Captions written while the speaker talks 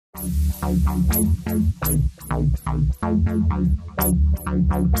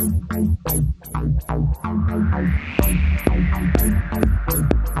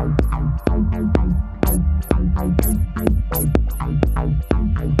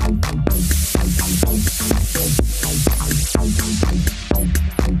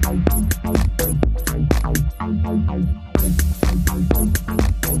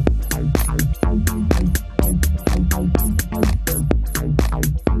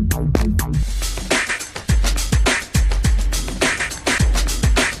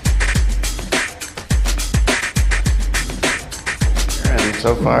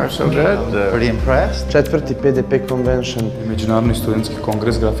So far, so good. Pretty impressed. 4. PDP Convention. Međunarodni studentski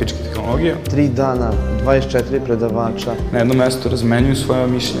kongres grafičkih tehnologija. 3 dana, 24 predavača. Na jednom mjestu razmenjuju svoje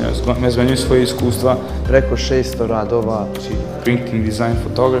mišljenja, razmenjuju svoje iskustva. Preko 600 radova. Printing Design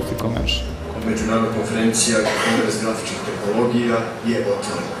Photography Convention. Međunarodna konferencija Kongres grafičkih tehnologija je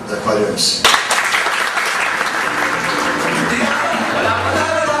otvorena. Zahvaljujem se.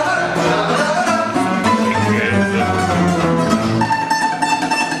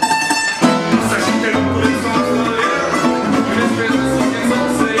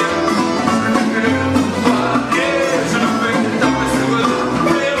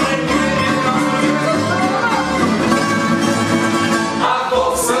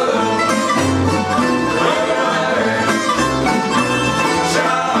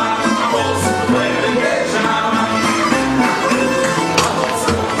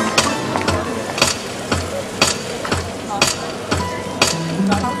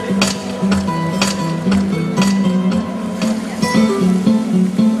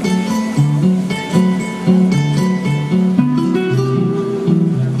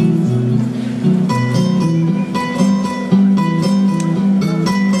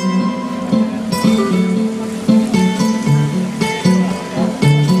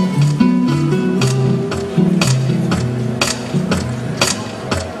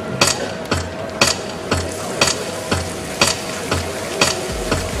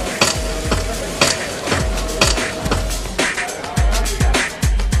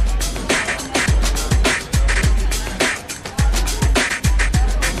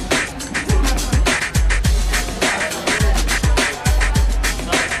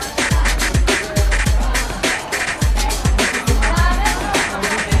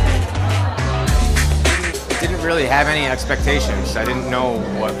 Really have any expectations. I didn't know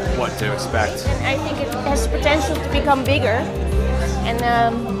what to expect. I think it has potential to become bigger, and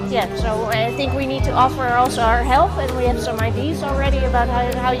yeah, so I think we need to offer also our help, and we have some ideas already about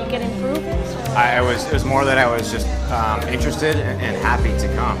how you can improve it. So. It was more that I was just interested and happy to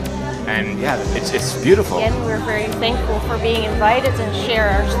come, and yeah, it's beautiful. Again, we're very thankful for being invited and share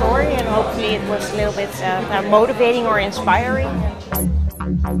our story, and hopefully it was a little bit motivating or inspiring.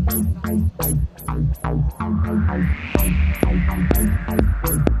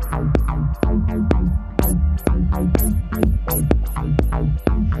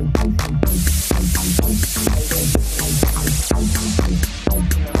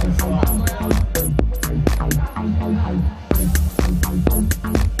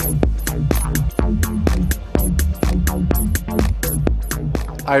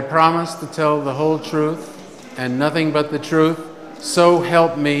 I promise to tell the whole truth and nothing but the truth, so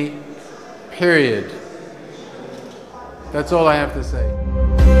help me, period. That's all I have to say.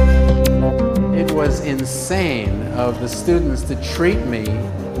 It was insane of the students to treat me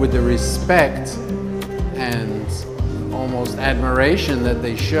with the respect and almost admiration that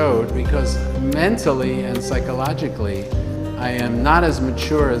they showed, because mentally and psychologically, I am not as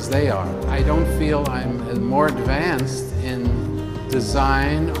mature as they are. I don't feel I'm more advanced in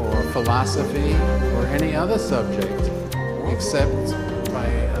design or philosophy or any other subject, except by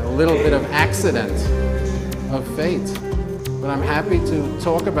a little bit of accident of fate. But I'm happy to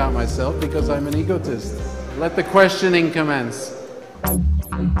talk about myself because I'm an egotist. Let the questioning commence.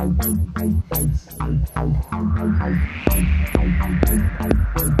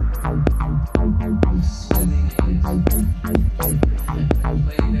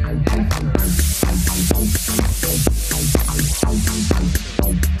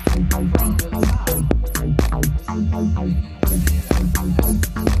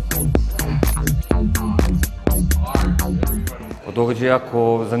 Događaj je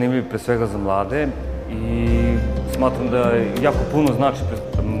jako zanimljiv pre svega za mlade i smatram da jako puno znači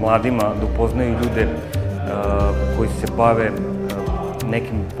mladima da upoznaju ljude koji se bave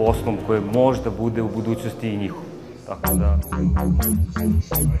nekim poslom koje možda bude u budućnosti i njihov. Tako da...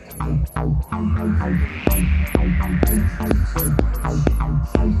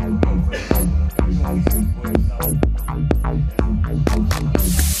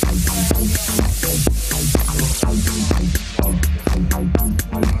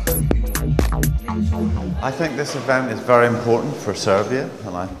 I think this event is very important for Serbia,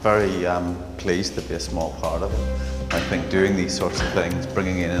 and I'm very pleased to be a small part of it. I think doing these sorts of things,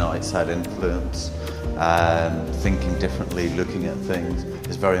 bringing in an outside influence, thinking differently, looking at things,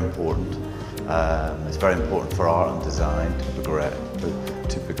 is very important. It's very important for art and design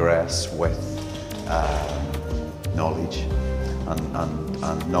to progress with knowledge,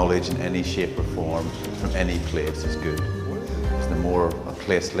 and knowledge in any shape or form from any place is good. Because the more a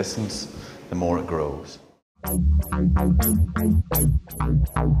place listens, the more it grows.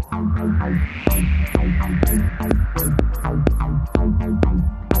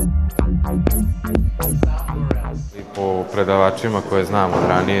 Po predavačima koje znam od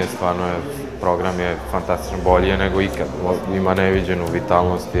ranije, stvarno je program je fantastično, bolje nego ikad. Ima neviđenu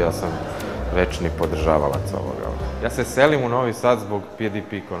vitalnost i ja sam večni podržavalac ovoga. Ja se selim u Novi Sad zbog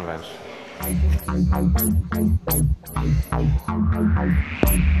PDP Convention.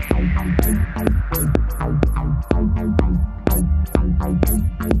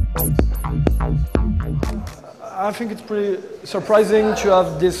 I think it's pretty surprising to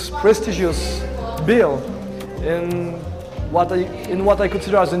have this prestigious bill in what I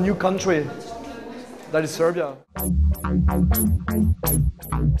consider as a new country, that is Serbia.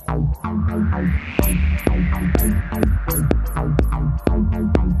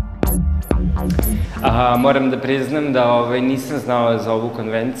 Moram da priznam da nisam znao za ovu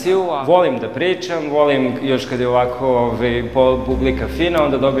konvenciju. Volim da pričam, volim još kad je ovako publika fina,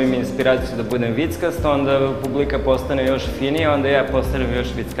 onda dobijem inspiraciju da budem vickast, onda publika postane još finija, onda ja postanem još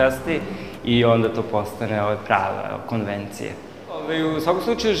vickasti i onda to postane prava konvencija. U svakom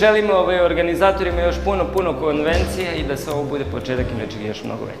slučaju želim organizatorima još puno konvencija i da se ovo bude početak i nečeg još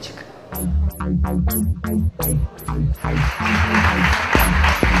mnogo većeg.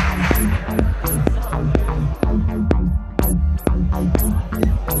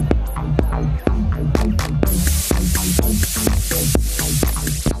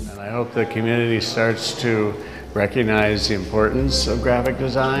 I hope the community starts to recognize the importance of graphic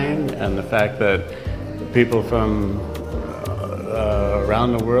design and the fact that people from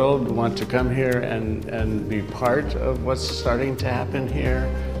around the world want to come here and be part of what's starting to happen here.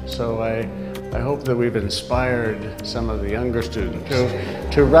 So I hope that we've inspired some of the younger students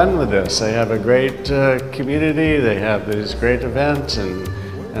to run with this. They have a great community, they have these great events, and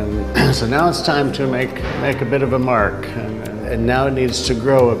so now it's time to make a bit of a mark. And now it needs to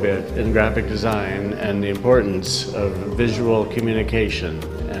grow a bit in graphic design and the importance of visual communication,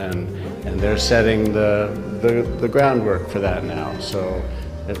 and they're setting the groundwork for that now. So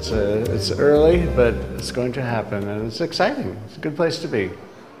it's early, but it's going to happen, and it's exciting. It's a good place to be.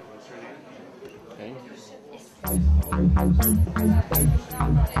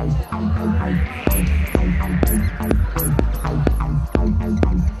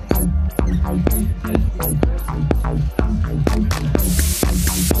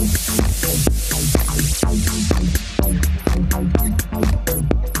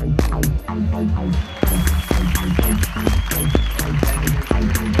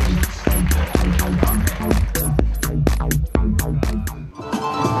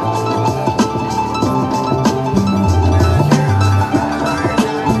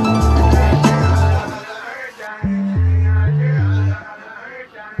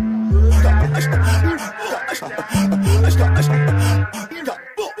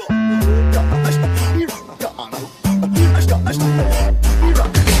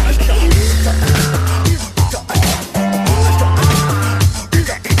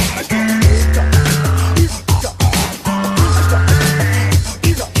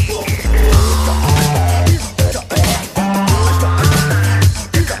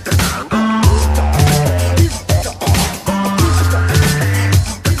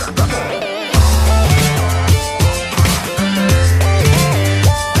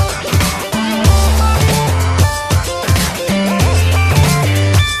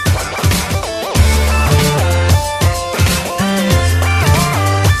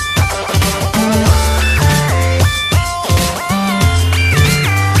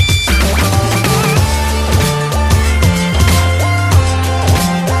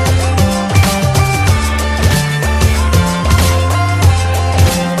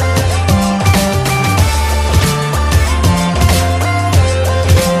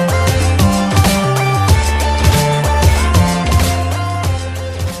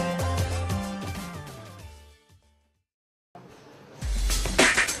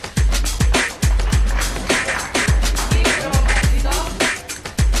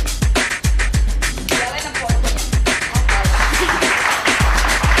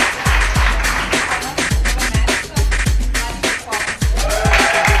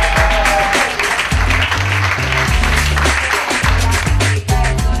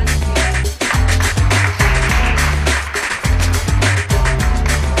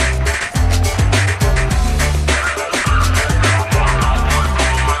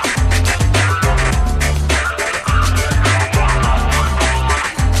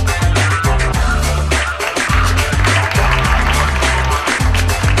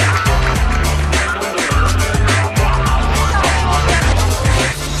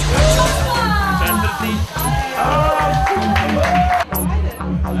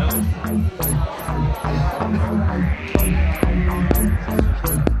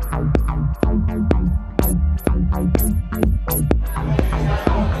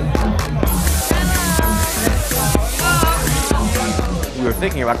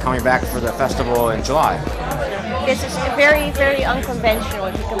 thinking about coming back for the festival in July? This is very, very unconventional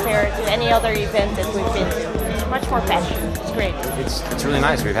if you compare it to any other event that we've been to. It's much more passionate. It's great. It's really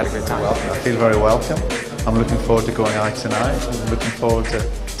nice. We've had a good time. I feel very welcome. I'm looking forward to going out tonight. I'm looking forward to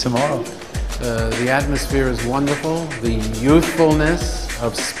tomorrow. The atmosphere is wonderful. The youthfulness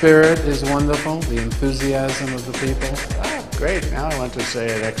of spirit is wonderful. The enthusiasm of the people. Oh, great. Now I want to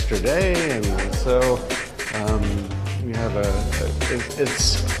say an extra day. And so we have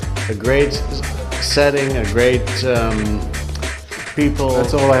it's a great setting, a great people.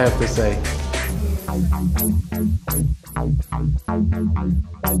 That's all I have to say.